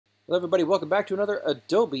Hello everybody, welcome back to another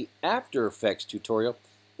Adobe After Effects tutorial.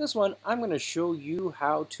 This one I'm going to show you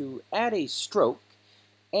how to add a stroke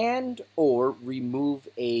and or remove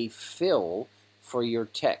a fill for your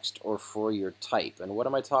text or for your type. And what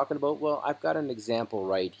am I talking about? Well, I've got an example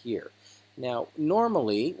right here. Now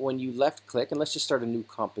normally when you left click, and let's just start a new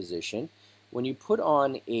composition, when you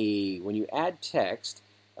add text,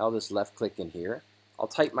 I'll just left click in here, I'll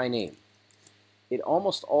type my name. It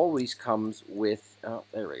almost always comes with, oh,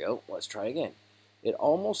 there we go, let's try again. It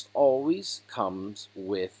almost always comes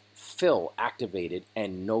with fill activated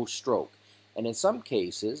and no stroke. And in some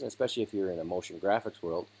cases, especially if you're in a motion graphics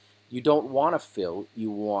world, you don't want a fill,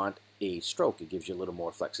 you want a stroke. It gives you a little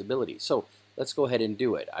more flexibility. So let's go ahead and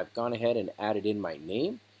do it. I've gone ahead and added in my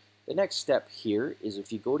name. The next step here is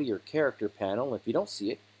if you go to your character panel, if you don't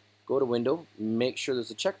see it, go to Window, make sure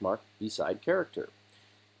there's a check mark beside character.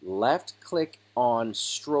 Left click on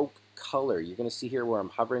stroke color. You're going to see here where I'm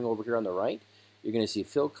hovering over here on the right. You're going to see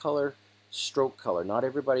fill color, stroke color. Not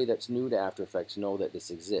everybody that's new to After Effects know that this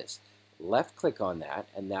exists. Left click on that,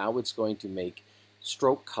 and now it's going to make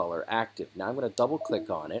stroke color active. Now I'm going to double click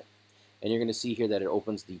on it, and you're going to see here that it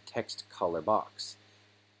opens the text color box.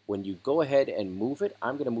 When you go ahead and move it,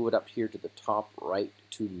 I'm going to move it up here to the top right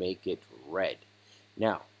to make it red.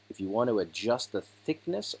 Now, if you want to adjust the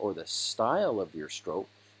thickness or the style of your stroke,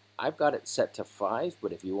 I've got it set to 5,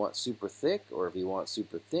 but if you want super thick or if you want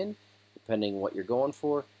super thin, depending what you're going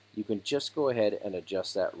for, you can just go ahead and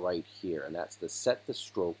adjust that right here, and that's the set the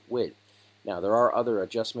stroke width. Now there are other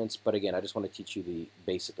adjustments, but again, I just want to teach you the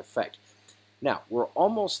basic effect. Now we're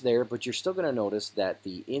almost there, but you're still going to notice that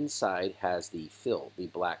the inside has the fill, the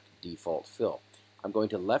black default fill. I'm going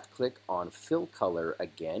to left click on fill color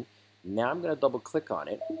again. Now I'm going to double click on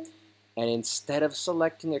it. And instead of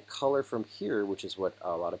selecting a color from here, which is what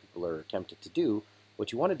a lot of people are tempted to do,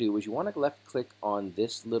 what you want to do is you want to left click on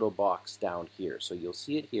this little box down here. So you'll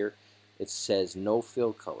see it here. It says no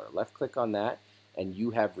fill color. Left click on that and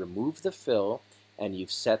you have removed the fill and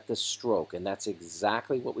you've set the stroke. And that's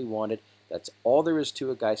exactly what we wanted. That's all there is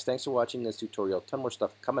to it, guys. Thanks for watching this tutorial. Ton more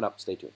stuff coming up. Stay tuned.